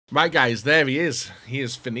Right, guys, there he is. He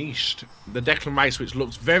is finished. The Declan Rice, which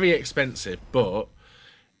looks very expensive, but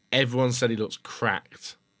everyone said he looks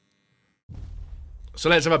cracked. So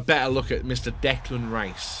let's have a better look at Mr. Declan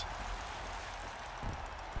Rice.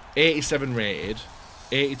 87 rated,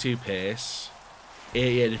 82 pace,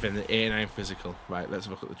 88 defending, 89 physical. Right, let's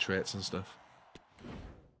look at the traits and stuff.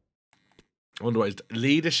 I wonder what his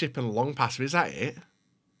leadership and long passive, is that it?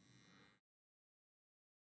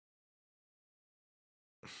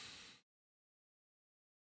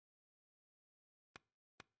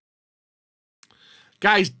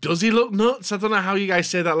 Guys, does he look nuts? I don't know how you guys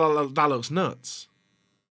say that looks nuts.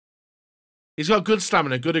 He's got good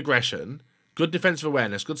stamina, good aggression, good defensive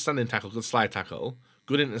awareness, good standing tackle, good slide tackle,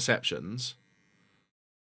 good interceptions,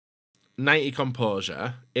 90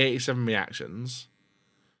 composure, 87 reactions,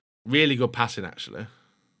 really good passing, actually.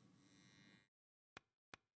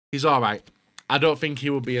 He's all right. I don't think he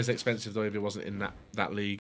would be as expensive, though, if he wasn't in that league.